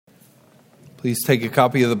Please take a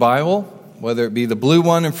copy of the Bible, whether it be the blue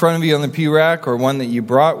one in front of you on the pew rack or one that you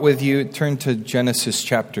brought with you. Turn to Genesis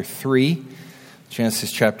chapter 3.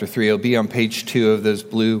 Genesis chapter 3. It'll be on page 2 of those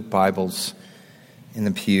blue Bibles in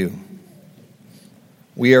the pew.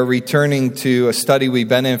 We are returning to a study we've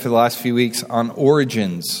been in for the last few weeks on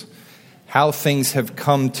origins, how things have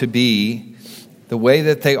come to be the way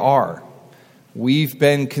that they are. We've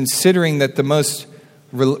been considering that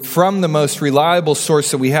from the most reliable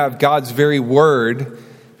source that we have, God's very word,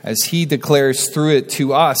 as he declares through it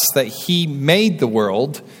to us that he made the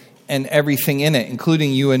world and everything in it,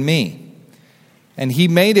 including you and me. And he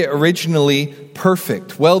made it originally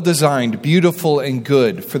perfect, well-designed, beautiful, and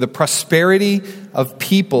good for the prosperity of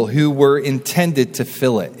people who were intended to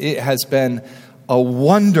fill it. It has been a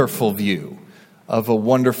wonderful view of a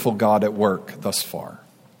wonderful God at work thus far.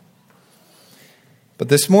 But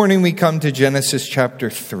this morning we come to Genesis chapter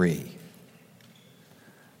 3.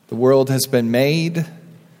 The world has been made,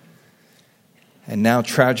 and now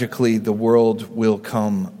tragically the world will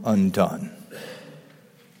come undone.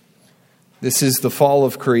 This is the fall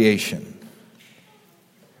of creation.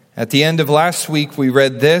 At the end of last week we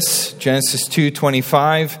read this, Genesis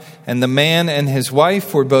 2:25, and the man and his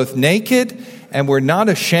wife were both naked and were not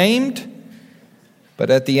ashamed. But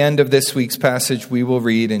at the end of this week's passage we will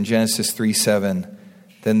read in Genesis 3:7,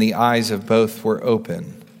 then the eyes of both were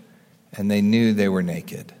open, and they knew they were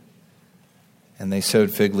naked. And they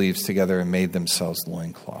sewed fig leaves together and made themselves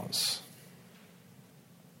loincloths.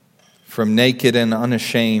 From naked and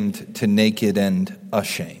unashamed to naked and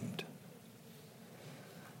ashamed.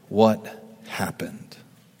 What happened?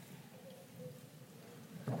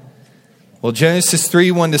 Well, Genesis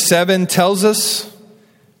 3:1-7 tells us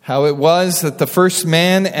how it was that the first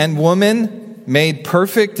man and woman, made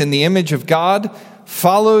perfect in the image of God,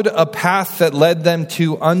 followed a path that led them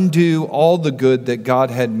to undo all the good that God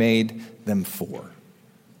had made them for.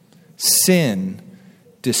 Sin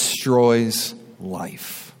destroys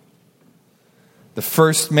life. The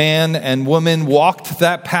first man and woman walked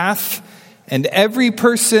that path, and every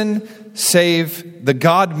person save the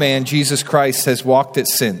God-man, Jesus Christ, has walked it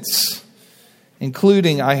since.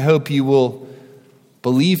 Including, I hope you will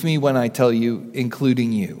believe me when I tell you,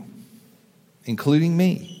 including you. Including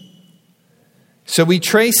me. So we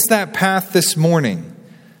trace that path this morning,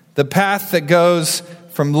 the path that goes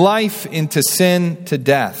from life into sin to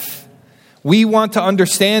death. We want to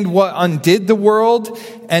understand what undid the world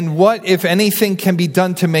and what, if anything, can be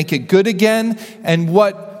done to make it good again, and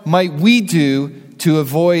what might we do to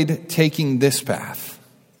avoid taking this path.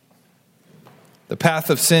 The path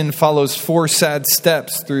of sin follows 4 sad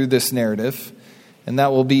steps through this narrative, and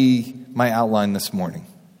that will be my outline this morning.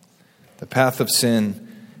 The path of sin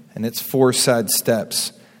and its 4 sad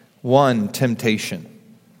steps. 1, temptation.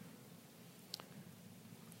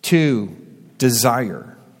 2,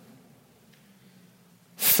 desire.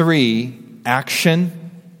 3,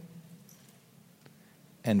 action.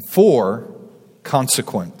 And 4,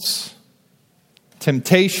 consequence.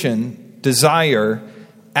 Temptation, desire,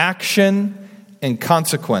 action, and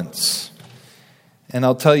consequence. And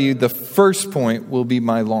I'll tell you, the first point will be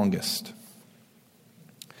my longest.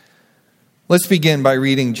 Let's begin by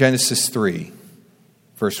reading Genesis 3,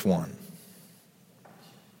 verse 1.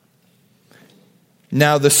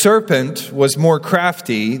 Now the serpent was more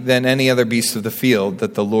crafty than any other beast of the field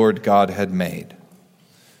that the Lord God had made.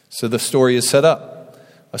 So the story is set up.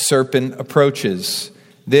 A serpent approaches.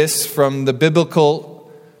 This, from the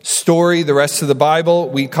biblical story, the rest of the Bible,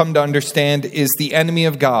 we come to understand is the enemy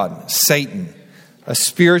of God, Satan, a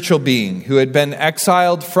spiritual being who had been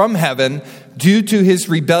exiled from heaven due to his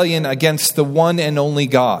rebellion against the one and only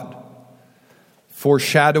God.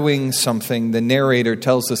 Foreshadowing something, the narrator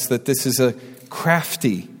tells us that this is a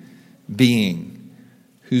crafty being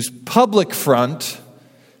whose public front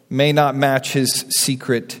may not match his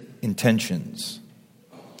secret intentions.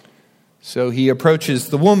 So he approaches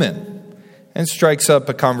the woman and strikes up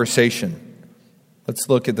a conversation. Let's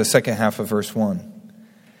look at the second half of verse 1.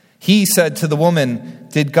 He said to the woman,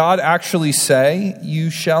 "Did God actually say,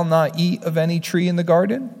 'You shall not eat of any tree in the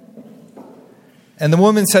garden'?" And the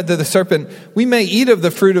woman said to the serpent, "We may eat of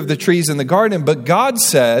the fruit of the trees in the garden, but God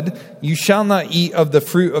said, 'You shall not eat of the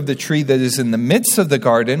fruit of the tree that is in the midst of the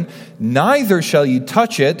garden, neither shall you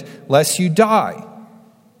touch it, lest you die.'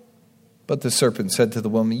 But the serpent said to the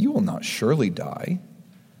woman, 'You will not surely die.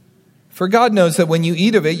 For God knows that when you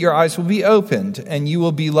eat of it, your eyes will be opened, and you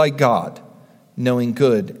will be like God, knowing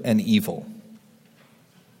good and evil.'"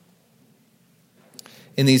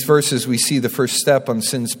 In these verses, we see the first step on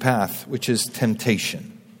sin's path, which is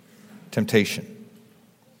temptation. Temptation.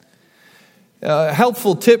 A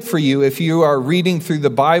helpful tip for you if you are reading through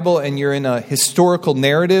the Bible and you're in a historical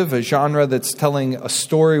narrative, a genre that's telling a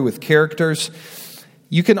story with characters,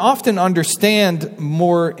 you can often understand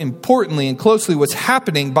more importantly and closely what's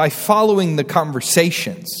happening by following the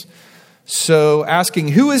conversations. So asking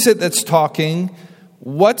who is it that's talking,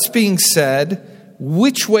 what's being said,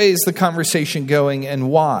 which way is the conversation going,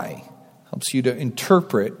 and why. Helps you to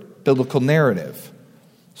interpret biblical narrative.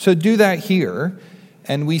 So do that here.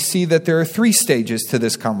 And we see that there are 3 stages to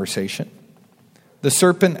this conversation. The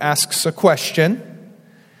serpent asks a question.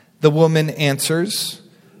 The woman answers.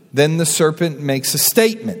 Then the serpent makes a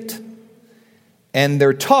statement. And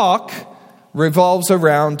their talk revolves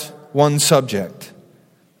around one subject: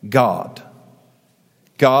 God.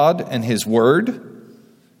 God and His Word.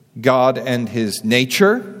 God and His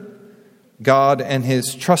nature. God and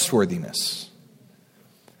His trustworthiness.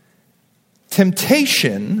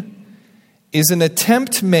 Temptation is an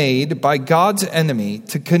attempt made by God's enemy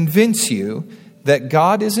to convince you that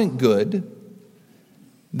God isn't good,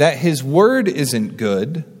 that His Word isn't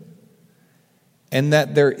good, and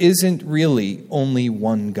that there isn't really only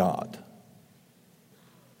one God.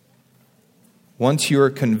 Once you are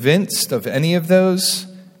convinced of any of those,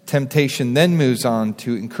 temptation then moves on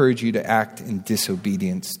to encourage you to act in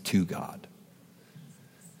disobedience to God.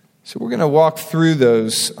 So we're going to walk through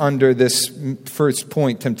those under this first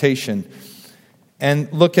point, temptation,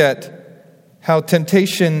 and look at how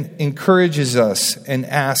temptation encourages us and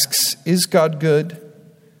asks, is God good?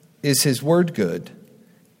 Is His Word good?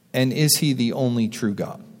 And is He the only true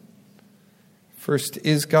God? First,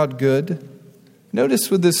 is God good?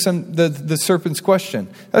 Notice with the serpent's question.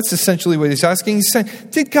 That's essentially what he's asking. He's saying,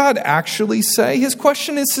 did God actually say? His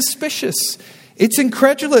question is suspicious. It's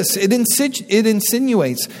incredulous. It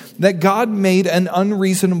insinuates that God made an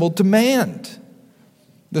unreasonable demand.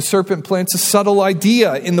 The serpent plants a subtle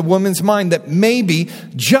idea in the woman's mind that maybe,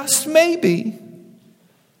 just maybe,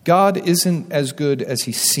 God isn't as good as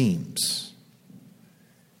He seems.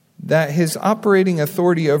 That His operating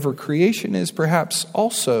authority over creation is perhaps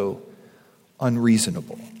also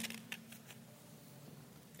unreasonable.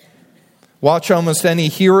 Watch almost any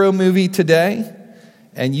hero movie today,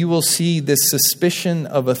 and you will see this suspicion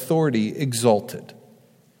of authority exalted.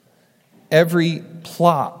 Every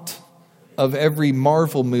plot of every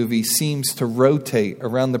Marvel movie seems to rotate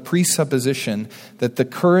around the presupposition that the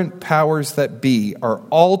current powers that be are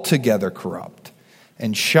altogether corrupt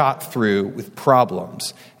and shot through with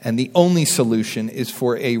problems, and the only solution is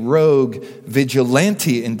for a rogue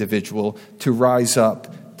vigilante individual to rise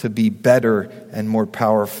up to be better and more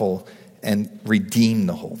powerful and redeem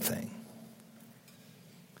the whole thing.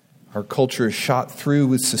 Our culture is shot through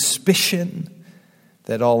with suspicion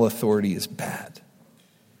that all authority is bad.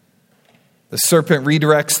 The serpent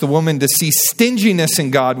redirects the woman to see stinginess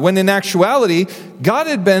in God, when in actuality, God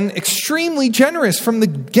had been extremely generous from the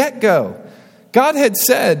get-go. God had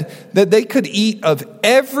said that they could eat of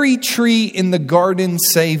every tree in the garden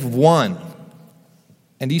save one.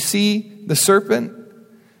 And you see the serpent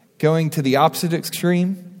going to the opposite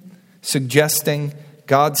extreme, suggesting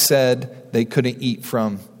God said they couldn't eat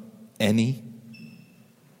from any.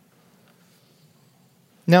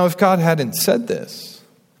 Now, if God hadn't said this,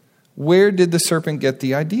 where did the serpent get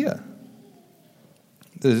the idea?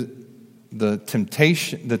 The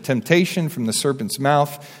temptation from the serpent's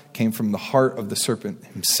mouth came from the heart of the serpent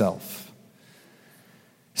himself.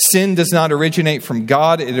 Sin does not originate from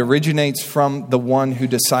God. It originates from the one who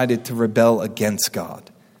decided to rebel against God.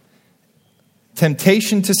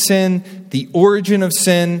 Temptation to sin, the origin of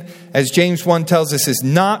sin, as James 1 tells us, is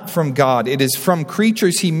not from God. It is from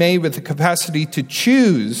creatures He made with the capacity to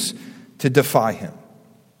choose to defy Him.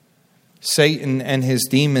 Satan and his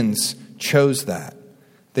demons chose that.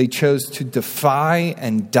 They chose to defy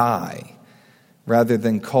and die rather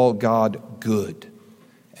than call God good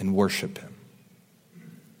and worship Him.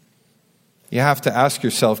 You have to ask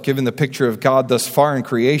yourself, given the picture of God thus far in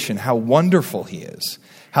creation, how wonderful He is,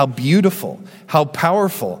 how beautiful, how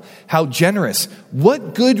powerful, how generous.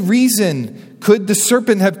 What good reason could the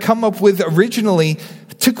serpent have come up with originally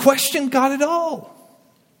to question God at all?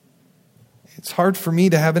 It's hard for me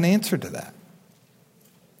to have an answer to that.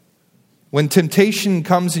 When temptation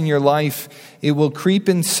comes in your life, it will creep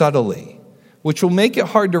in subtly, which will make it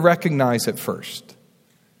hard to recognize at first.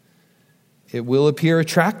 It will appear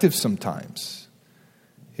attractive sometimes.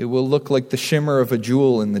 It will look like the shimmer of a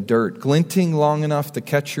jewel in the dirt, glinting long enough to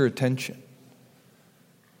catch your attention.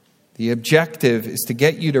 The objective is to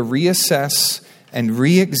get you to reassess and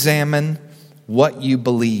re-examine what you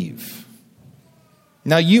believe.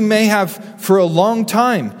 Now, you may have, for a long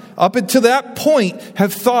time, up until that point,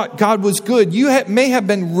 have thought God was good. You may have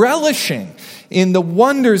been relishing in the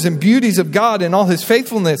wonders and beauties of God and all his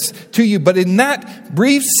faithfulness to you. But in that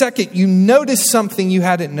brief second, you notice something you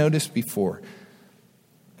hadn't noticed before.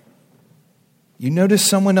 You notice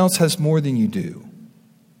someone else has more than you do.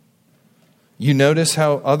 You notice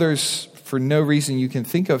how others, for no reason you can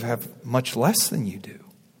think of, have much less than you do.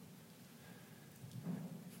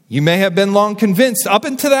 You may have been long convinced up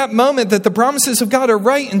until that moment that the promises of God are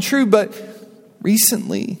right and true, but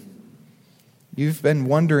recently you've been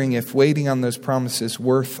wondering if waiting on those promises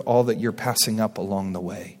worth all that you're passing up along the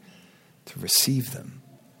way to receive them.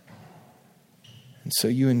 And so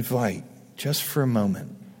you invite, just for a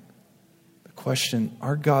moment, the question,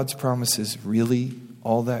 are God's promises really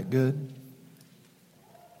all that good?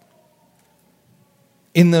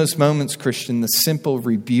 In those moments, Christian, the simple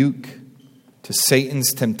rebuke to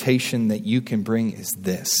Satan's temptation that you can bring is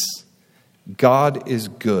this: God is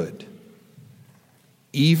good,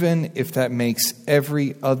 even if that makes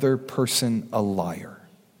every other person a liar.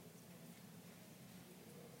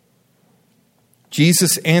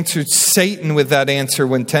 Jesus answered Satan with that answer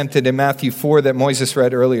when tempted in Matthew 4 that Moses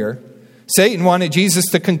read earlier. Satan wanted Jesus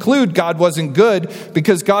to conclude God wasn't good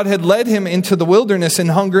because God had led him into the wilderness in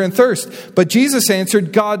hunger and thirst. But Jesus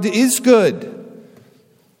answered, God is good.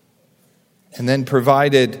 And then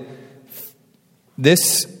provided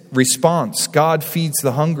this response: God feeds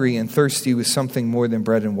the hungry and thirsty with something more than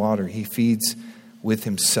bread and water. He feeds with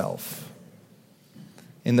himself.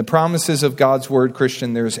 In the promises of God's word,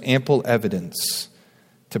 Christian, there is ample evidence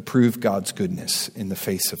to prove God's goodness in the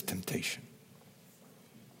face of temptation.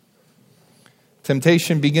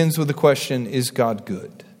 Temptation begins with the question, is God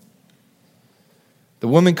good? The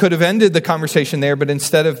woman could have ended the conversation there, but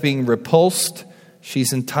instead of being repulsed,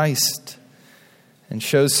 she's enticed and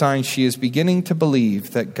shows signs she is beginning to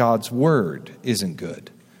believe that God's word isn't good,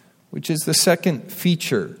 which is the second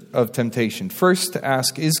feature of temptation. First, to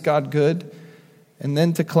ask, is God good? And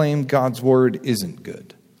then to claim God's word isn't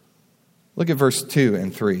good. Look at verse 2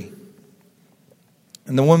 and 3.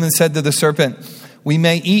 And the woman said to the serpent, we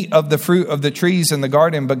may eat of the fruit of the trees in the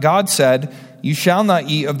garden, but God said, you shall not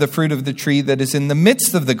eat of the fruit of the tree that is in the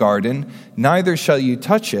midst of the garden, neither shall you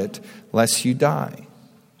touch it, lest you die.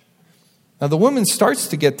 Now the woman starts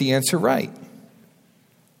to get the answer right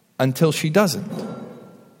until she doesn't.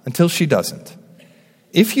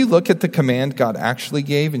 If you look at the command God actually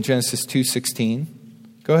gave in Genesis 2:16,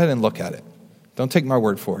 go ahead and look at it. Don't take my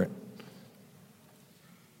word for it.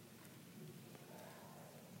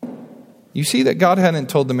 You see that God hadn't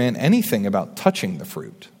told the man anything about touching the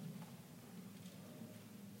fruit.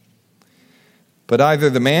 But either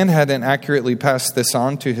the man hadn't accurately passed this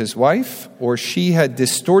on to his wife, or she had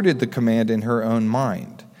distorted the command in her own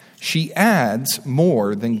mind. She adds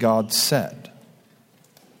more than God said.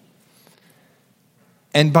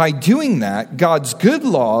 And by doing that, God's good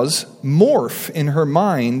laws morph in her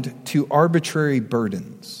mind to arbitrary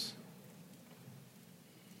burdens.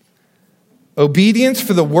 Obedience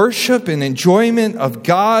for the worship and enjoyment of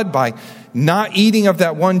God by not eating of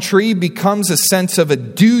that one tree becomes a sense of a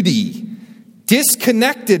duty,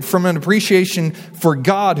 disconnected from an appreciation for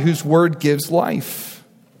God whose word gives life.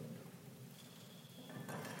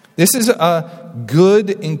 This is a good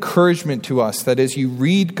encouragement to us that as you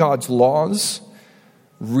read God's laws,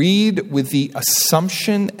 read with the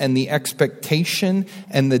assumption and the expectation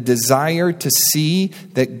and the desire to see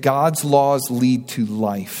that God's laws lead to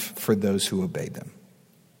life for those who obey them.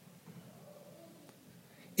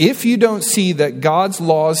 If you don't see that God's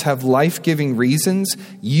laws have life-giving reasons,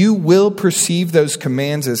 you will perceive those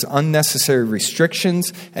commands as unnecessary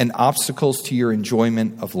restrictions and obstacles to your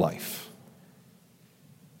enjoyment of life.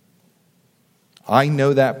 I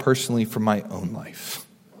know that personally from my own life.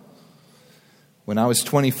 When I was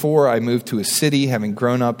 24, I moved to a city, having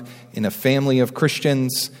grown up in a family of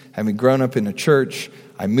Christians, having grown up in a church.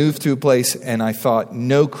 I moved to a place and I thought,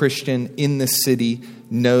 no Christian in this city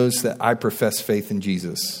knows that I profess faith in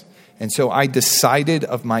Jesus. And so I decided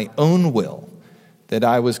of my own will that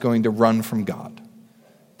I was going to run from God,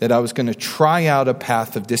 that I was going to try out a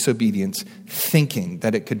path of disobedience, thinking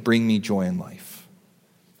that it could bring me joy in life.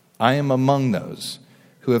 I am among those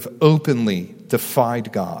who have openly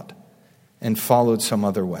defied God and followed some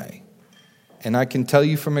other way. And I can tell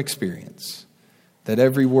you from experience that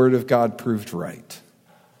every word of God proved right.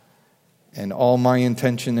 And all my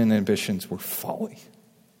intention and ambitions were folly.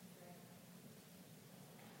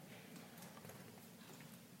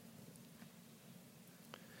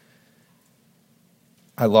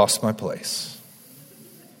 I lost my place.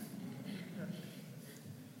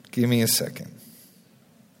 Give me a second.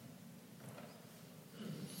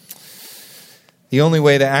 The only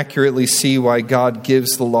way to accurately see why God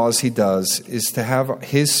gives the laws he does is to have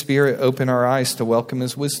his Spirit open our eyes to welcome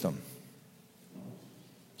his wisdom.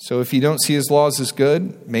 So if you don't see his laws as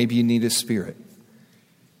good, maybe you need his Spirit.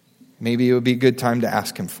 Maybe it would be a good time to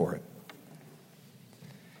ask him for it.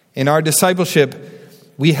 In our discipleship,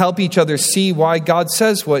 we help each other see why God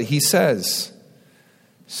says what he says.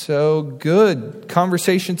 So good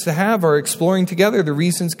conversations to have are exploring together the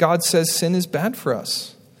reasons God says sin is bad for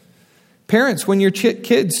us. Parents, when your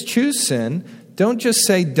kids choose sin, don't just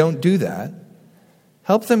say, don't do that.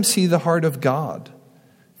 Help them see the heart of God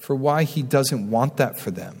for why he doesn't want that for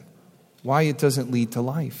them, why it doesn't lead to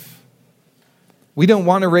life. We don't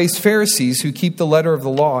want to raise Pharisees who keep the letter of the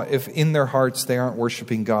law if in their hearts they aren't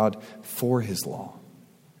worshiping God for his law.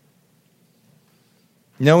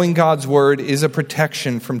 Knowing God's word is a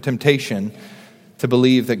protection from temptation to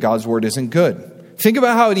believe that God's word isn't good. Think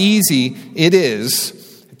about how easy it is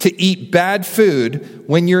to eat bad food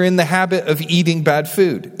when you're in the habit of eating bad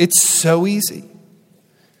food. It's so easy.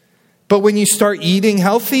 But when you start eating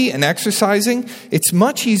healthy and exercising, it's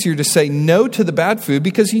much easier to say no to the bad food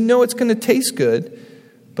because you know it's going to taste good,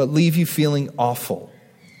 but leave you feeling awful.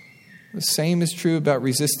 The same is true about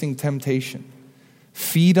resisting temptation.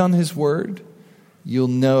 Feed on his word, you'll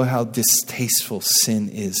know how distasteful sin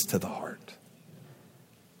is to the heart.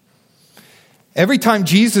 Every time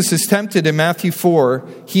Jesus is tempted in Matthew 4,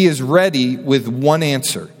 he is ready with one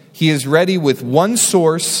answer. He is ready with one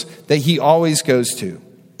source that he always goes to.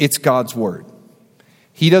 It's God's word.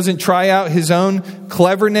 He doesn't try out his own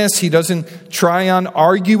cleverness. He doesn't try on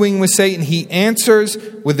arguing with Satan. He answers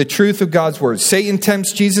with the truth of God's word. Satan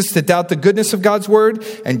tempts Jesus to doubt the goodness of God's word,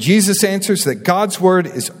 and Jesus answers that God's word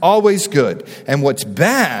is always good. And what's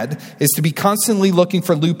bad is to be constantly looking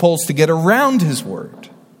for loopholes to get around his word.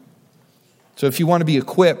 So if you want to be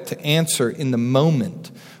equipped to answer in the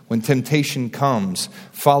moment when temptation comes,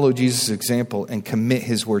 follow Jesus' example and commit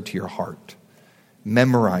his word to your heart.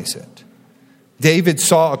 Memorize it. David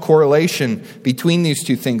saw a correlation between these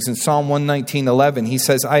two things in Psalm 119:11. He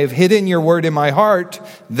says, I have hidden your word in my heart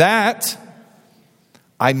that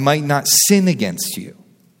I might not sin against you.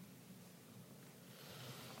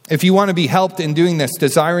 If you want to be helped in doing this,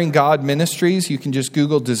 Desiring God Ministries, you can just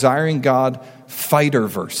Google Desiring God Fighter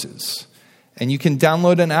Verses. And you can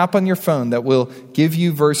download an app on your phone that will give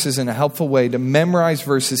you verses in a helpful way to memorize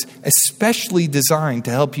verses, especially designed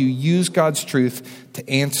to help you use God's truth to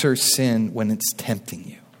answer sin when it's tempting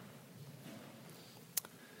you.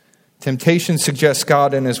 Temptation suggests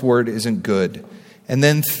God and his word isn't good. And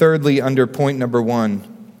then thirdly, under point number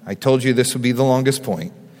 1, I told you this would be the longest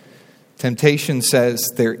point. Temptation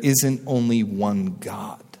says there isn't only one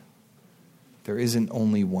God. There isn't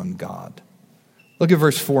only one God. Look at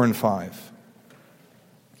verse 4 and 5.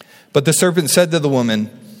 But the serpent said to the woman,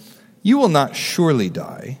 you will not surely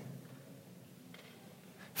die.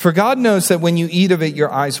 For God knows that when you eat of it, your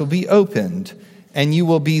eyes will be opened, and you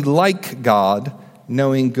will be like God,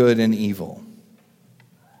 knowing good and evil.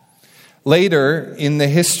 Later in the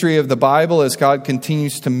history of the Bible, as God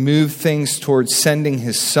continues to move things towards sending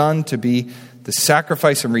his son to be the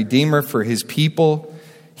sacrifice and redeemer for his people,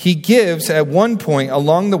 he gives at one point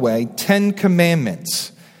along the way 10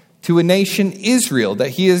 commandments to a nation, Israel, that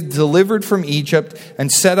he has delivered from Egypt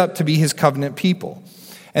and set up to be his covenant people.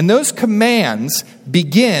 And those commands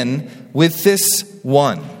begin with this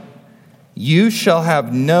one: you shall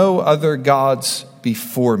have no other gods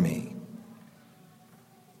before me.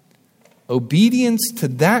 Obedience to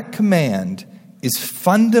that command is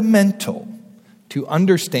fundamental to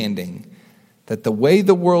understanding that the way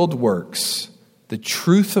the world works, the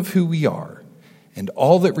truth of who we are, and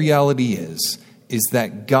all that reality is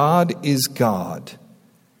that God is God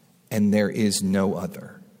and there is no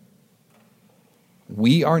other.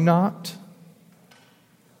 We are not.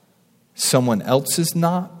 Someone else is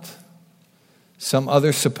not. Some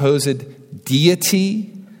other supposed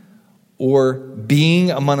deity or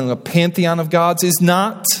being among a pantheon of gods is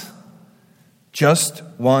not. Just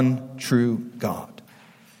one true God.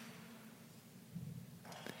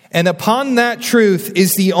 And upon that truth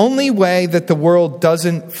is the only way that the world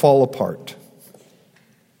doesn't fall apart.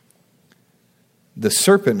 The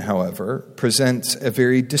serpent, however, presents a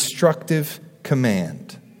very destructive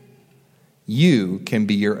command. You can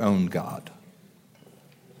be your own God.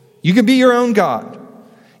 You can be your own God.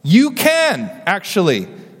 You can actually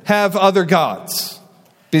have other gods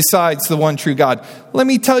besides the one true God. Let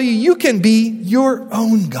me tell you, you can be your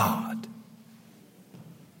own God.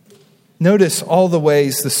 Notice all the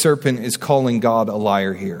ways the serpent is calling God a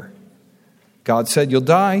liar here. God said you'll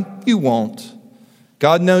die. You won't.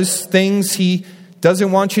 God knows things he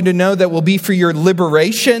doesn't want you to know that will be for your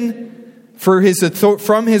liberation,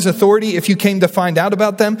 from his authority if you came to find out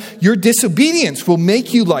about them. Your disobedience will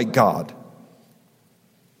make you like God.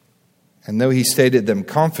 And though he stated them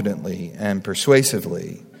confidently and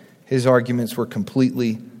persuasively, his arguments were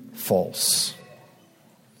completely false.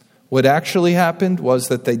 What actually happened was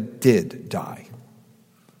that they did die.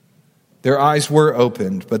 Their eyes were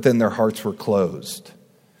opened, but then their hearts were closed.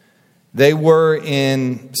 They were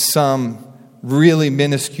in some really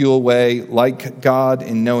minuscule way like God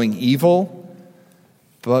in knowing evil,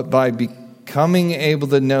 but by becoming able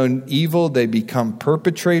to know evil, they become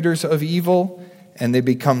perpetrators of evil, and they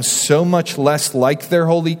become so much less like their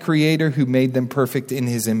holy Creator who made them perfect in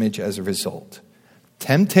his image as a result.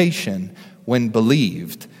 Temptation, when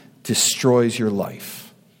believed, destroys your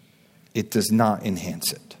life. It does not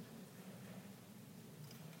enhance it.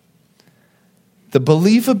 The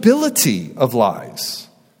believability of lies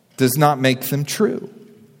does not make them true.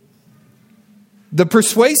 The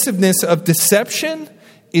persuasiveness of deception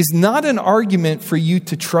is not an argument for you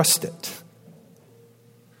to trust it.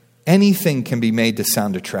 Anything can be made to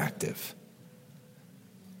sound attractive.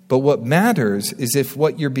 But what matters is if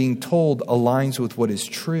what you're being told aligns with what is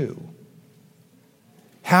true.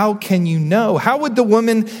 How can you know? How would the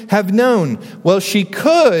woman have known? Well, she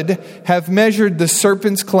could have measured the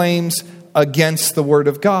serpent's claims against the word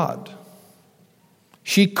of God.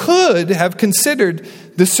 She could have considered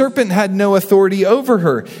the serpent had no authority over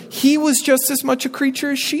her. He was just as much a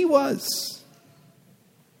creature as she was.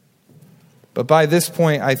 But by this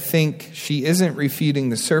point, I think she isn't refuting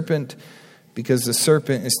the serpent because the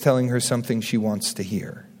serpent is telling her something she wants to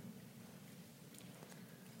hear.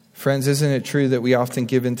 Friends, isn't it true that we often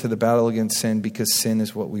give in to the battle against sin because sin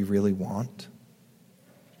is what we really want?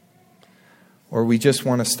 Or we just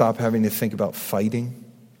want to stop having to think about fighting?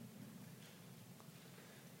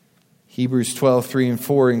 Hebrews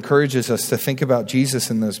 12:3-4 encourages us to think about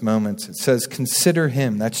Jesus in those moments. It says, consider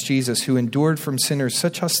him, that's Jesus, who endured from sinners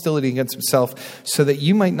such hostility against himself so that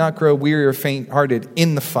you might not grow weary or faint-hearted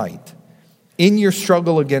in the fight. In your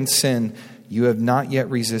struggle against sin, you have not yet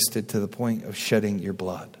resisted to the point of shedding your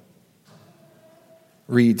blood.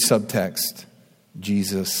 Read subtext,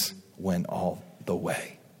 Jesus went all the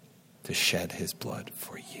way to shed his blood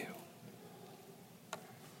for you.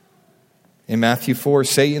 In Matthew 4,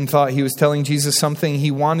 Satan thought he was telling Jesus something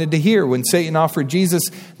he wanted to hear when Satan offered Jesus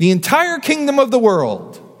the entire kingdom of the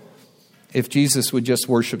world if Jesus would just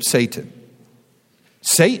worship Satan.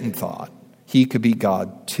 Satan thought he could be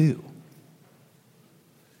God too.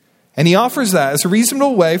 And he offers that as a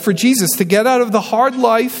reasonable way for Jesus to get out of the hard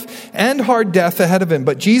life and hard death ahead of him.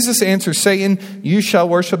 But Jesus answers Satan, you shall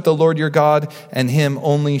worship the Lord your God, and him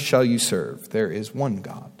only shall you serve. There is one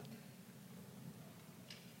God.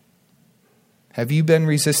 Have you been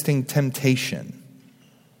resisting temptation?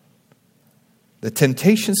 The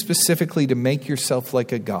temptation specifically to make yourself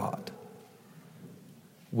like a god,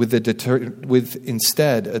 with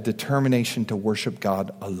instead a determination to worship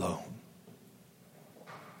God alone.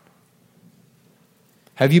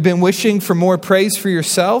 Have you been wishing for more praise for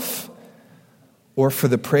yourself, or for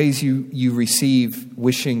the praise you receive,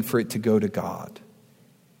 wishing for it to go to God?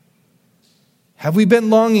 Have we been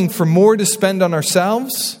longing for more to spend on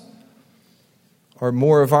ourselves, or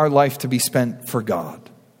more of our life to be spent for God?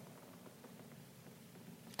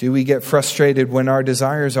 Do we get frustrated when our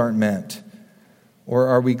desires aren't met, or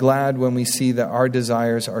are we glad when we see that our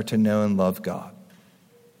desires are to know and love God?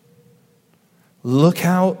 Look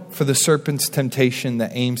out for the serpent's temptation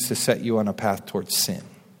that aims to set you on a path towards sin.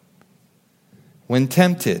 When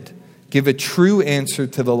tempted, give a true answer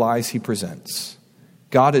to the lies he presents.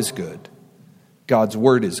 God is good. God's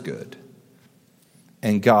word is good.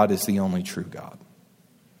 And God is the only true God.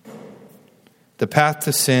 The path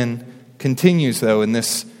to sin continues, though, in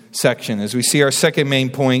this section. As we see our second main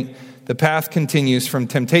point, the path continues from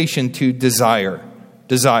temptation to desire.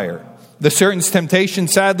 Desire. The serpent's temptation,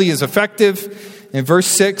 sadly, is effective. In verse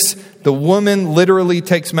 6, the woman literally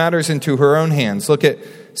takes matters into her own hands. Look at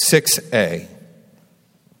 6a.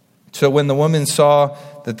 So when the woman saw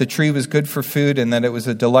that the tree was good for food and that it was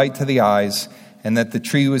a delight to the eyes and that the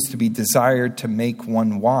tree was to be desired to make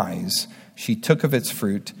one wise, she took of its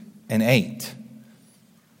fruit and ate.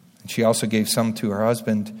 And she also gave some to her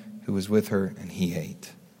husband who was with her, and he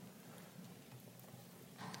ate.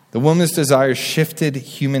 The woman's desires shifted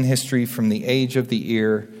human history from the age of the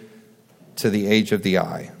ear to the age of the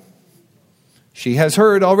eye. She has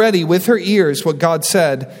heard already with her ears what God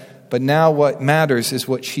said, but now what matters is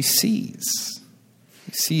what she sees.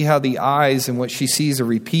 You see how the eyes and what she sees are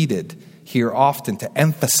repeated here often to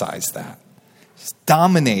emphasize that. She's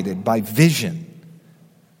dominated by vision.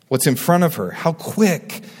 What's in front of her? How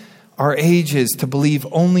quick our age is to believe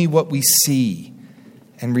only what we see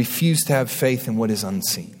and refuse to have faith in what is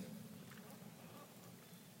unseen.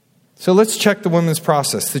 So let's check the woman's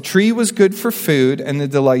process. The tree was good for food and a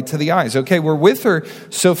delight to the eyes. Okay, we're with her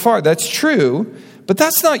so far. That's true, but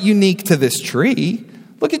that's not unique to this tree.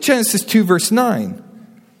 Look at Genesis 2, verse 9.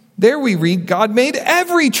 There we read, God made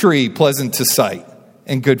every tree pleasant to sight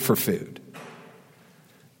and good for food.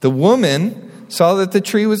 The woman saw that the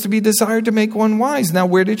tree was to be desired to make one wise. Now,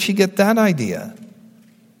 where did she get that idea?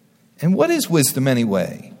 And what is wisdom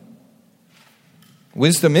anyway?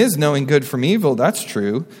 Wisdom is knowing good from evil, that's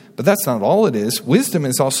true, but that's not all it is. Wisdom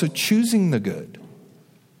is also choosing the good.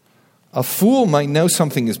 A fool might know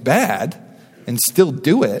something is bad and still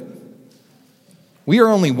do it. We are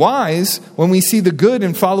only wise when we see the good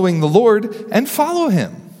in following the Lord and follow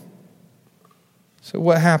him. So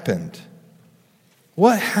what happened?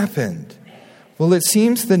 What happened? Well, it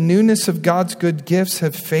seems the newness of God's good gifts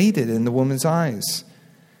have faded in the woman's eyes.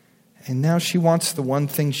 And now she wants the one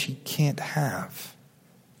thing she can't have.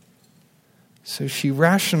 So she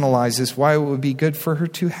rationalizes why it would be good for her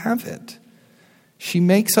to have it. She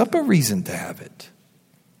makes up a reason to have it,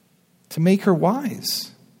 to make her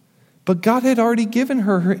wise. But God had already given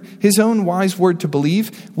her his own wise word to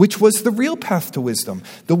believe, which was the real path to wisdom.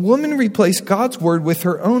 The woman replaced God's word with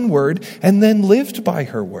her own word and then lived by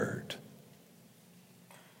her word.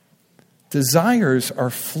 Desires are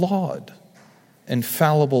flawed and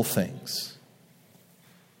fallible things.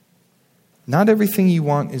 Not everything you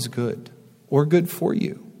want is good or good for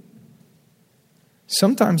you.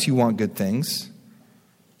 Sometimes you want good things,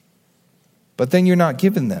 but then you're not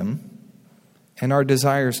given them, and our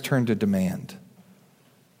desires turn to demand.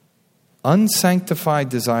 Unsanctified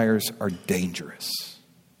desires are dangerous.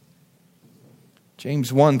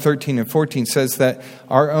 James 1, 13 and 14 says that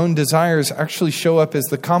our own desires actually show up as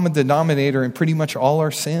the common denominator in pretty much all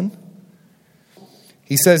our sin.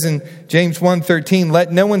 He says in James 1:13,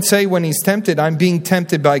 let no one say when he's tempted, I'm being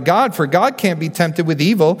tempted by God, for God can't be tempted with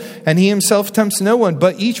evil, and he himself tempts no one.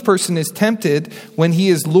 But each person is tempted when he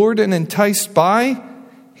is lured and enticed by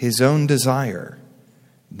his own desire.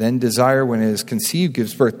 Then desire, when it is conceived,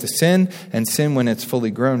 gives birth to sin, and sin, when it's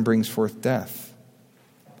fully grown, brings forth death.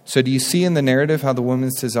 So do you see in the narrative how the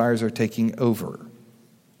woman's desires are taking over?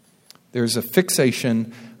 There's a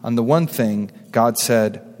fixation on the one thing God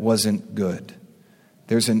said wasn't good.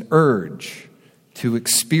 There's an urge to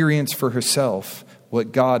experience for herself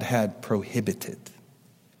what God had prohibited.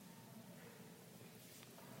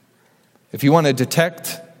 If you want to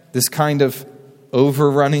detect this kind of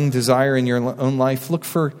overrunning desire in your own life, look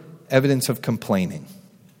for evidence of complaining.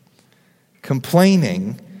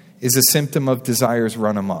 Complaining is a symptom of desires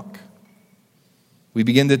run amok. We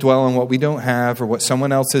begin to dwell on what we don't have or what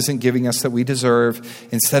someone else isn't giving us that we deserve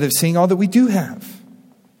instead of seeing all that we do have.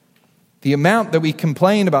 The amount that we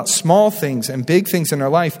complain about small things and big things in our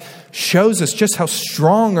life shows us just how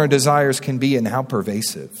strong our desires can be and how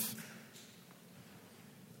pervasive.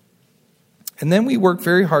 And then we work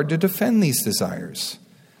very hard to defend these desires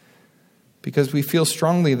because we feel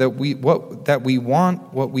strongly that we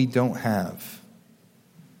want what we don't have.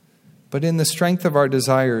 But in the strength of our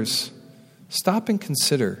desires, stop and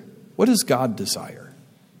consider, what does God desire?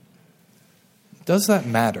 Does that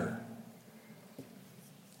matter?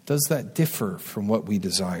 Does that differ from what we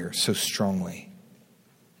desire so strongly?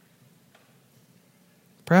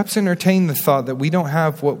 Perhaps entertain the thought that we don't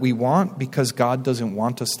have what we want because God doesn't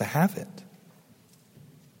want us to have it.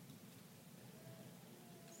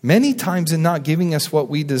 Many times in not giving us what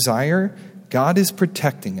we desire, God is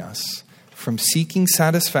protecting us from seeking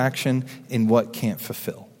satisfaction in what can't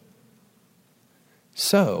fulfill.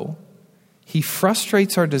 So, he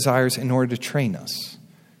frustrates our desires in order to train us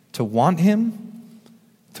to want him,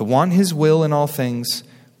 to want his will in all things,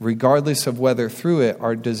 regardless of whether through it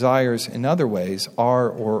our desires in other ways are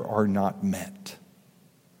or are not met.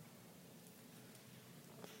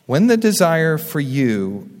 When the desire for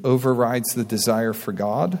you overrides the desire for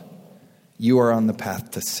God, you are on the path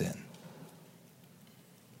to sin.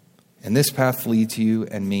 And this path leads you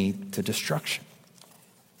and me to destruction.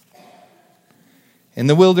 In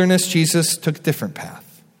the wilderness, Jesus took a different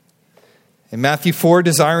path. In Matthew 4,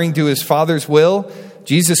 desiring to do his Father's will,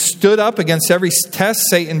 Jesus stood up against every test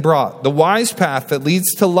Satan brought. The wise path that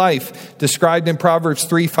leads to life, described in Proverbs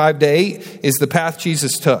 3, 5-8, is the path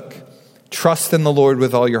Jesus took. Trust in the Lord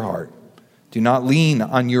with all your heart. Do not lean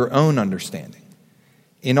on your own understanding.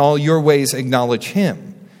 In all your ways acknowledge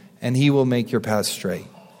him, and he will make your path straight.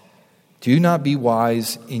 Do not be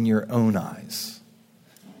wise in your own eyes.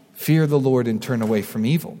 Fear the Lord and turn away from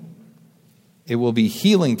evil. It will be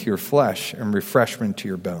healing to your flesh and refreshment to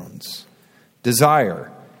your bones.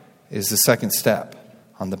 Desire is the second step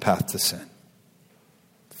on the path to sin.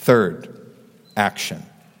 Third, action.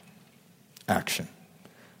 Action.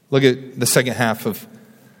 Look at the second half of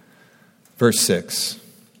verse 6.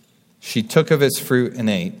 She took of its fruit and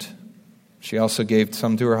ate. She also gave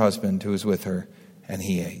some to her husband who was with her, and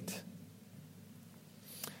he ate.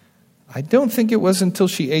 I don't think it was until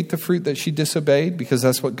she ate the fruit that she disobeyed, because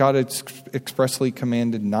that's what God had expressly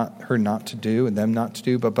commanded her not to do and them not to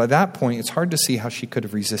do. But by that point, it's hard to see how she could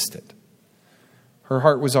have resisted. Her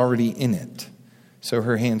heart was already in it, so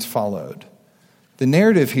her hands followed. The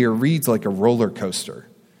narrative here reads like a roller coaster.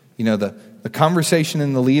 You know, the conversation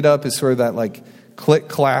in the lead up is sort of that like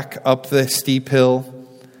click-clack up the steep hill.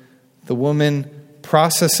 The woman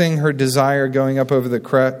processing her desire going up over the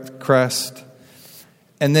crest.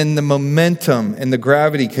 And then the momentum and the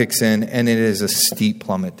gravity kicks in, and it is a steep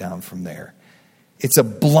plummet down from there. It's a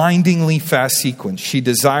blindingly fast sequence. She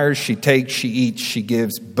desires, she takes, she eats, she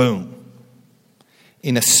gives, boom.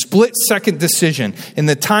 In a split-second decision, in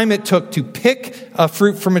the time it took to pick a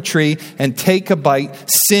fruit from a tree and take a bite,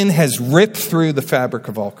 sin has ripped through the fabric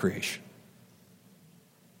of all creation.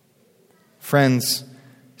 Friends,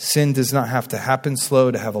 sin does not have to happen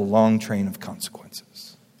slow to have a long train of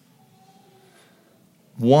consequences.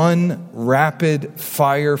 One rapid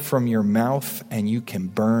fire from your mouth and you can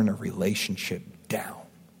burn a relationship down.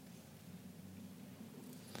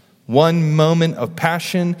 One moment of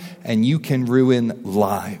passion and you can ruin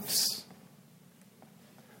lives.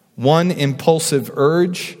 One impulsive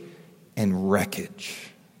urge and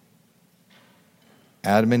wreckage.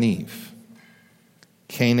 Adam and Eve,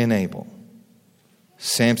 Cain and Abel,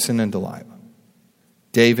 Samson and Delilah,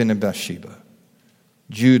 David and Bathsheba,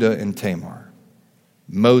 Judah and Tamar,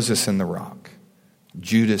 Moses and the rock,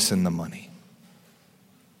 Judas and the money.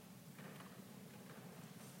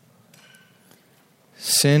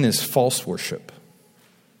 Sin is false worship.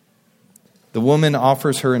 The woman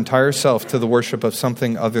offers her entire self to the worship of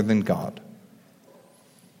something other than God.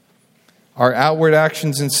 Our outward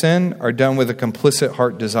actions in sin are done with a complicit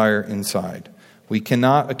heart desire inside. We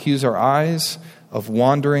cannot accuse our eyes of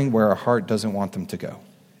wandering where our heart doesn't want them to go.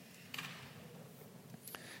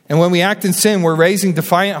 And when we act in sin, we're raising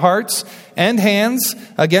defiant hearts and hands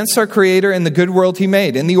against our Creator and the good world He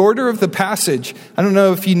made. In the order of the passage, I don't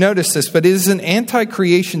know if you noticed this, but it is an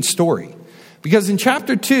anti-creation story. Because in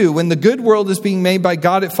chapter 2, when the good world is being made by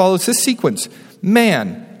God, it follows this sequence.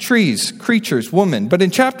 Man, trees, creatures, woman. But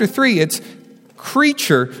in chapter 3, it's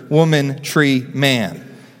creature, woman, tree, man.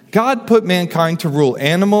 God put mankind to rule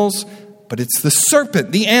animals, but it's the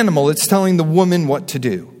serpent, the animal, it's telling the woman what to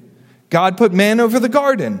do. God put man over the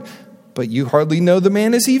garden, but you hardly know the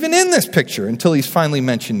man is even in this picture until he's finally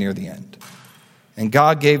mentioned near the end. And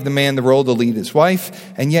God gave the man the role to lead his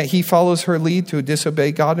wife, and yet he follows her lead to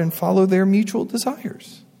disobey God and follow their mutual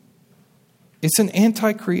desires. It's an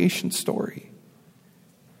anti-creation story.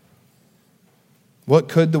 What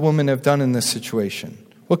could the woman have done in this situation?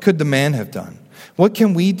 What could the man have done? What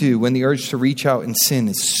can we do when the urge to reach out and sin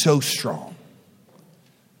is so strong?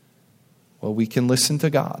 Well, we can listen to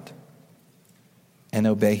God and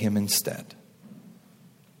obey Him instead.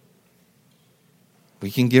 We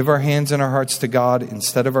can give our hands and our hearts to God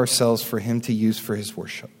instead of ourselves for Him to use for His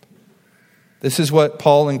worship. This is what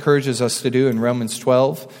Paul encourages us to do in Romans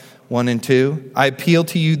 12, 1 and 2. I appeal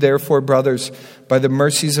to you, therefore, brothers, by the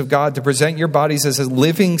mercies of God, to present your bodies as a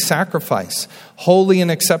living sacrifice, holy and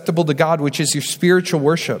acceptable to God, which is your spiritual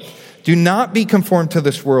worship. Do not be conformed to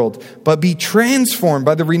this world, but be transformed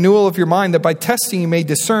by the renewal of your mind, that by testing you may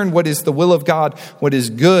discern what is the will of God, what is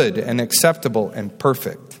good and acceptable and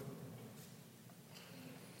perfect.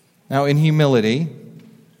 Now, in humility,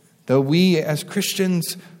 though we as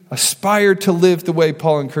Christians aspire to live the way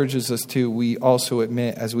Paul encourages us to, we also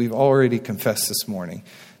admit, as we've already confessed this morning,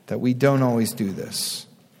 that we don't always do this.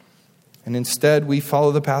 And instead, we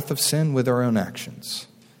follow the path of sin with our own actions.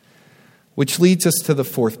 Which leads us to the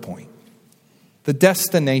fourth point, the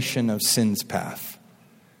destination of sin's path.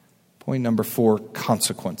 Point number 4,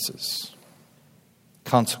 consequences.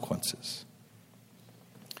 Consequences.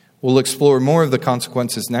 We'll explore more of the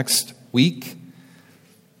consequences next week,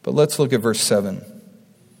 but let's look at verse 7.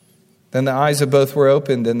 Then the eyes of both were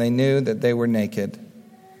opened, and they knew that they were naked.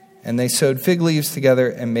 And they sewed fig leaves together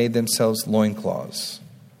and made themselves loincloths.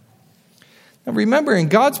 Now remember, in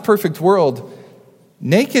God's perfect world,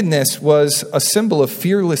 nakedness was a symbol of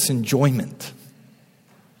fearless enjoyment.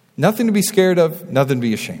 Nothing to be scared of, nothing to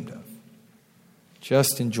be ashamed of.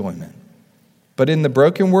 Just enjoyment. But in the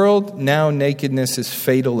broken world, now nakedness is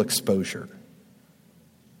fatal exposure.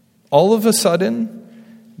 All of a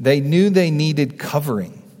sudden, they knew they needed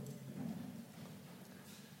covering.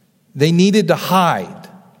 They needed to hide.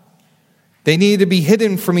 They needed to be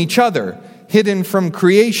hidden from each other, hidden from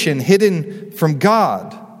creation, hidden from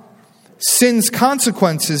God. Sin's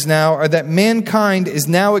consequences now are that mankind is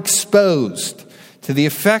now exposed to the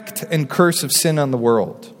effect and curse of sin on the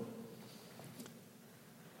world.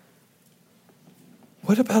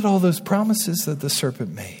 What about all those promises that the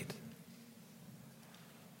serpent made?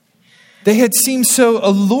 They had seemed so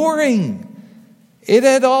alluring. It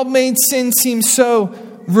had all made sin seem so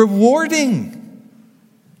rewarding.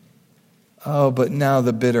 Oh, but now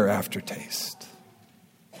the bitter aftertaste.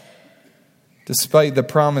 Despite the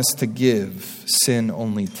promise to give, sin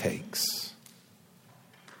only takes.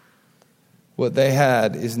 What they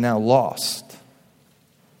had is now lost.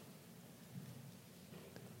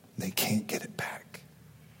 They can't get it back.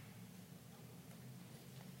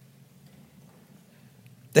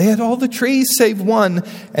 They had all the trees save one,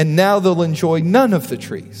 and now they'll enjoy none of the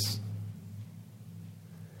trees.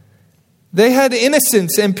 They had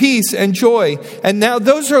innocence and peace and joy, and now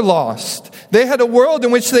those are lost. They had a world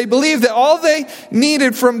in which they believed that all they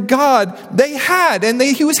needed from God, they had, and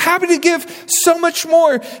He was happy to give so much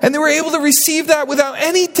more, and they were able to receive that without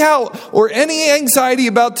any doubt or any anxiety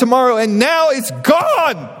about tomorrow, and now it's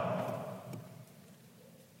gone.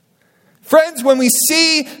 Friends, when we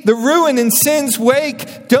see the ruin in sin's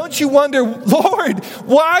wake, don't you wonder, Lord,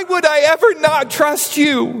 why would I ever not trust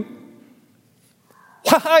you?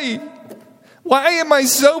 Why? Why am I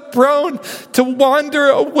so prone to wander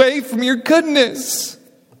away from your goodness?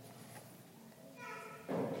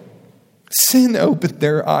 Sin opened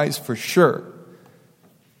their eyes for sure,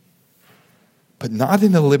 but not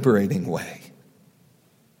in a liberating way.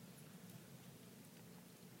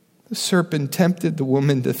 The serpent tempted the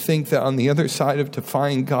woman to think that on the other side of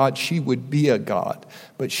defying God, she would be a God,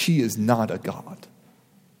 but she is not a God.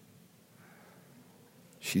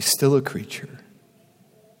 She's still a creature.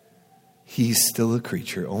 He's still a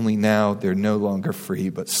creature, only now they're no longer free,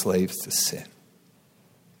 but slaves to sin.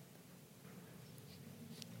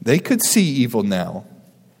 They could see evil now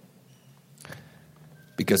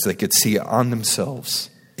because they could see it on themselves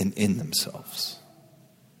and in themselves.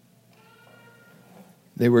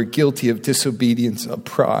 They were guilty of disobedience, of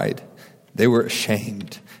pride. They were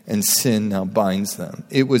ashamed, and sin now binds them.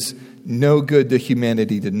 It was no good to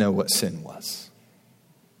humanity to know what sin was.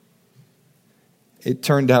 It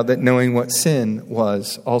turned out that knowing what sin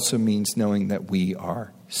was also means knowing that we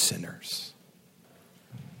are sinners.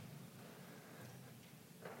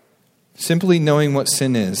 Simply knowing what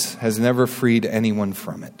sin is has never freed anyone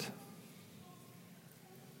from it.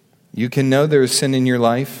 You can know there is sin in your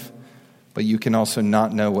life, but you can also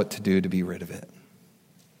not know what to do to be rid of it.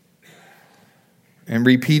 And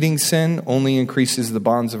repeating sin only increases the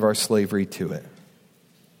bonds of our slavery to it.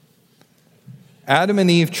 Adam and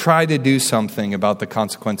Eve try to do something about the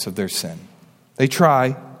consequence of their sin. They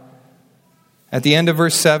try. At the end of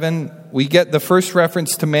verse 7, we get the first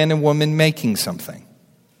reference to man and woman making something.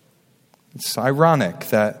 It's ironic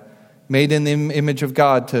that made in the image of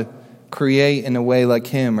God to create in a way like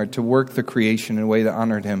Him or to work the creation in a way that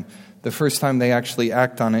honored Him. The first time they actually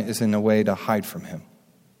act on it is in a way to hide from Him.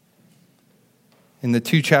 In the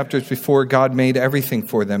 2 chapters before, God made everything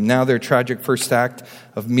for them. Now their tragic first act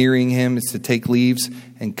of mirroring Him is to take leaves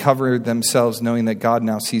and cover themselves, knowing that God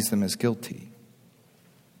now sees them as guilty.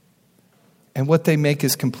 And what they make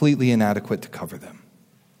is completely inadequate to cover them.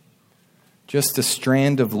 Just a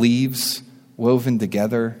strand of leaves woven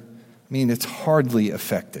together. I mean, it's hardly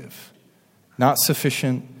effective. Not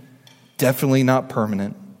sufficient. Definitely not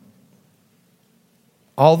permanent.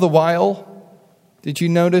 All the while, did you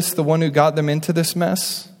notice the one who got them into this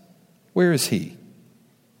mess? Where is he?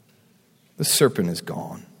 The serpent is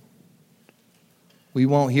gone. We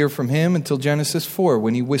won't hear from him until Genesis 4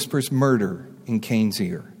 when he whispers murder in Cain's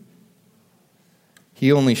ear.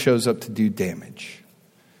 He only shows up to do damage.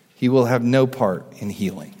 He will have no part in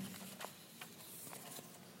healing.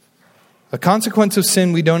 A consequence of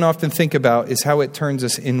sin we don't often think about is how it turns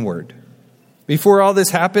us inward. Before all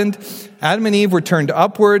this happened, Adam and Eve were turned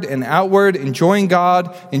upward and outward, enjoying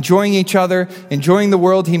God, enjoying each other, enjoying the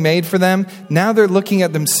world He made for them. Now they're looking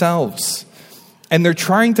at themselves, and they're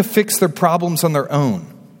trying to fix their problems on their own.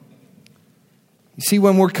 You see,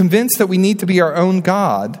 when we're convinced that we need to be our own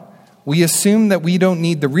God, we assume that we don't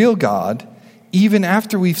need the real God, even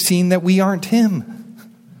after we've seen that we aren't Him.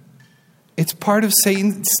 It's part of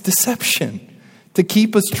Satan's deception to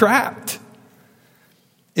keep us trapped.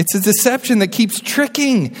 It's a deception that keeps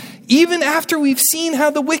tricking, even after we've seen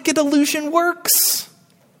how the wicked illusion works.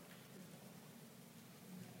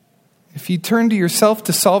 If you turn to yourself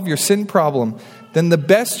to solve your sin problem, then the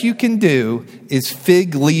best you can do is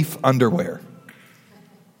fig leaf underwear.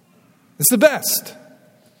 It's the best.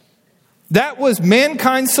 That was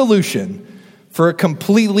mankind's solution for a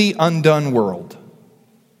completely undone world.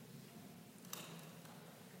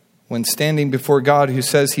 When standing before God, who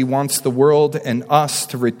says he wants the world and us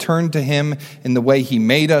to return to him in the way he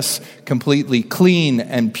made us, completely clean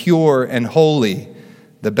and pure and holy,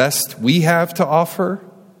 the best we have to offer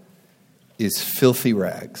is filthy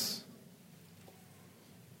rags.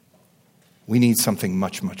 We need something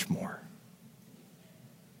much, much more.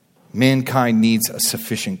 Mankind needs a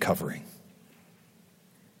sufficient covering.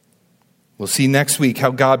 We'll see next week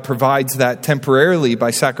how God provides that temporarily by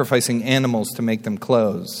sacrificing animals to make them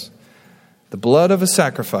clothes. The blood of a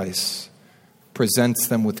sacrifice presents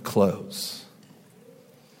them with clothes.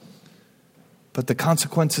 But the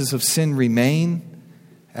consequences of sin remain,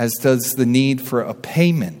 as does the need for a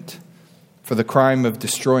payment for the crime of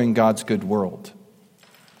destroying God's good world.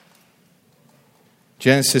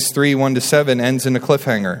 Genesis 3, 1-7 ends in a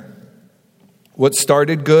cliffhanger. What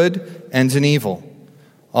started good ends in evil.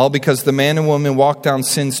 All because the man and woman walked down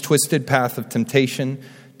sin's twisted path of temptation,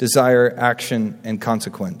 desire, action, and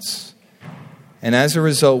consequence. And as a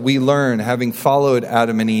result, we learn, having followed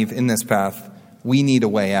Adam and Eve in this path, we need a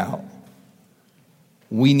way out.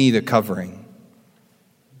 We need a covering.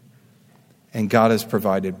 And God has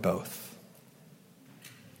provided both.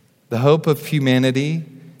 The hope of humanity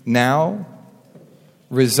now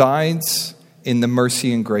resides in the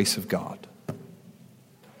mercy and grace of God.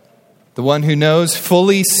 The one who knows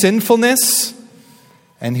fully sinfulness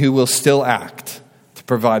and who will still act to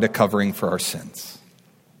provide a covering for our sins.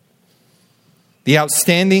 The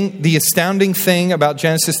astounding thing about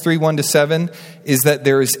Genesis 3, 1-7 is that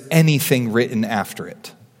there is anything written after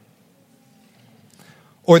it.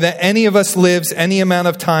 Or that any of us lives any amount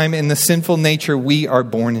of time in the sinful nature we are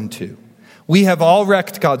born into. We have all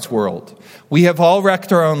wrecked God's world. We have all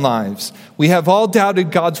wrecked our own lives. We have all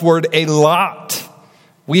doubted God's word a lot.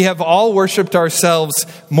 We have all worshiped ourselves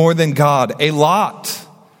more than God, a lot.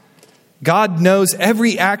 God knows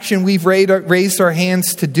every action we've raised our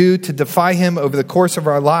hands to do to defy him over the course of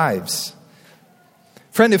our lives.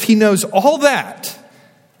 Friend, if he knows all that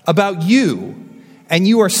about you and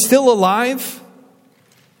you are still alive,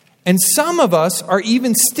 and some of us are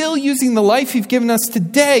even still using the life he's given us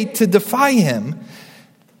today to defy him,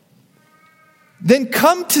 then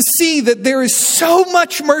come to see that there is so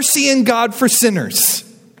much mercy in God for sinners.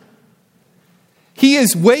 He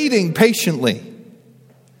is waiting patiently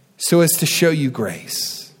so as to show you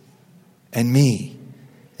grace and me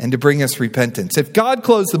and to bring us repentance. If God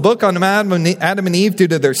closed the book on Adam and Eve due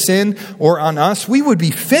to their sin or on us, we would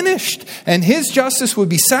be finished and his justice would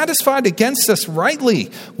be satisfied against us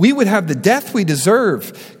rightly. We would have the death we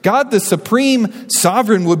deserve. God, the supreme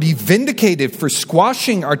sovereign, would be vindicated for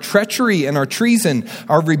squashing our treachery and our treason,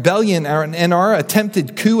 our rebellion, and our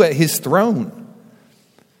attempted coup at his throne.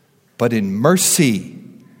 But in mercy,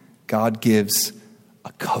 God gives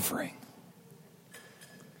a covering.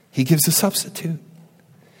 He gives a substitute.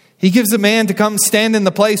 He gives a man to come stand in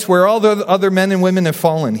the place where all the other men and women have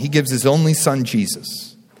fallen. He gives his only son,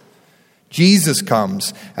 Jesus. Jesus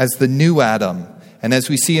comes as the new Adam. And as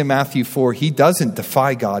we see in Matthew 4, he doesn't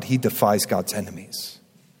defy God. He defies God's enemies.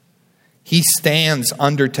 He stands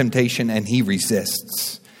under temptation and he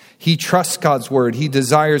resists. He trusts God's word. He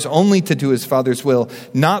desires only to do his Father's will,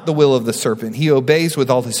 not the will of the serpent. He obeys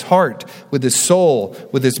with all his heart, with his soul,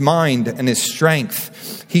 with his mind, and his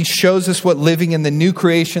strength. He shows us what living in the new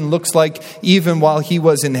creation looks like even while he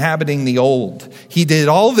was inhabiting the old. He did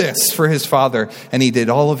all this for his Father, and he did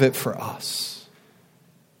all of it for us.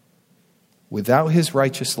 Without his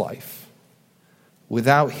righteous life,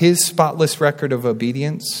 without his spotless record of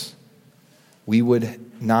obedience, we would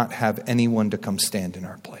not have anyone to come stand in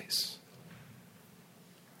our place.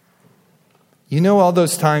 You know all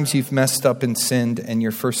those times you've messed up and sinned and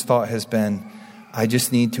your first thought has been, I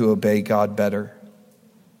just need to obey God better.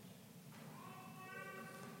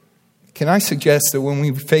 Can I suggest that when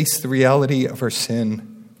we face the reality of our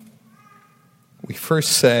sin, we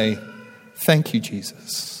first say, thank you,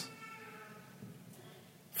 Jesus,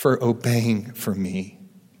 for obeying for me,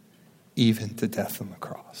 even to death on the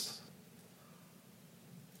cross.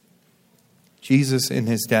 Jesus in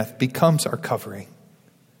his death becomes our covering.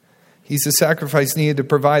 He's the sacrifice needed to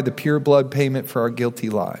provide the pure blood payment for our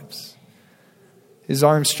guilty lives. His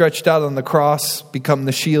arms stretched out on the cross become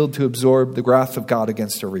the shield to absorb the wrath of God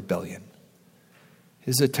against our rebellion.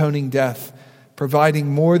 His atoning death providing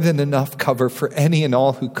more than enough cover for any and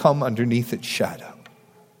all who come underneath its shadow.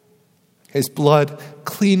 His blood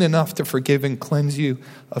clean enough to forgive and cleanse you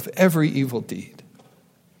of every evil deed.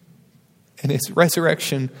 And his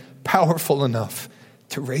resurrection powerful enough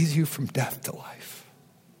to raise you from death to life.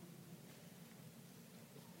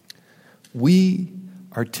 We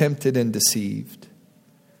are tempted and deceived.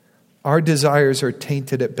 Our desires are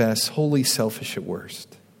tainted at best, wholly selfish at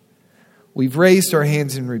worst. We've raised our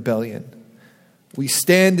hands in rebellion. We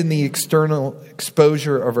stand in the external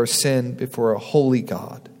exposure of our sin before a holy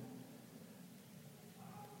God.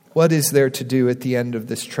 What is there to do at the end of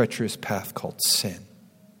this treacherous path called sin?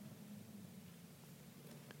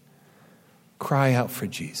 Cry out for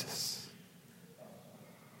Jesus.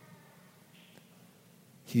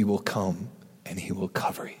 He will come and he will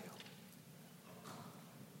cover you.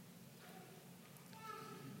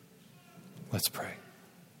 Let's pray.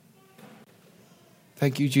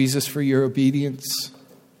 Thank you, Jesus, for your obedience,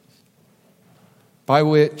 by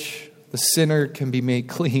which the sinner can be made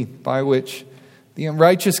clean, by which the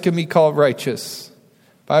unrighteous can be called righteous,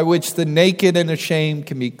 by which the naked and ashamed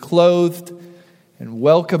can be clothed and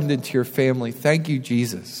welcomed into your family. Thank you,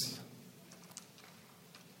 Jesus.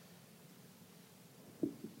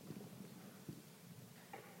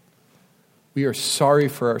 We are sorry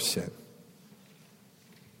for our sin.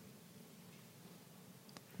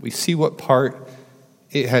 We see what part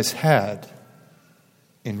it has had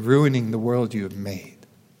in ruining the world you have made.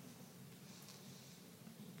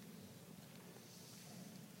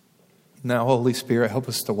 Now, Holy Spirit, help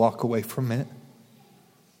us to walk away from it.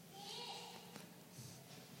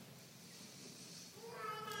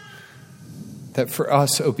 That for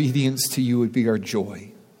us, obedience to you would be our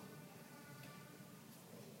joy.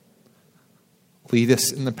 Lead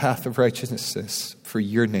us in the path of righteousness for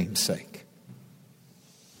your name's sake.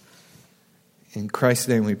 In Christ's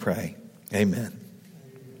name we pray. Amen.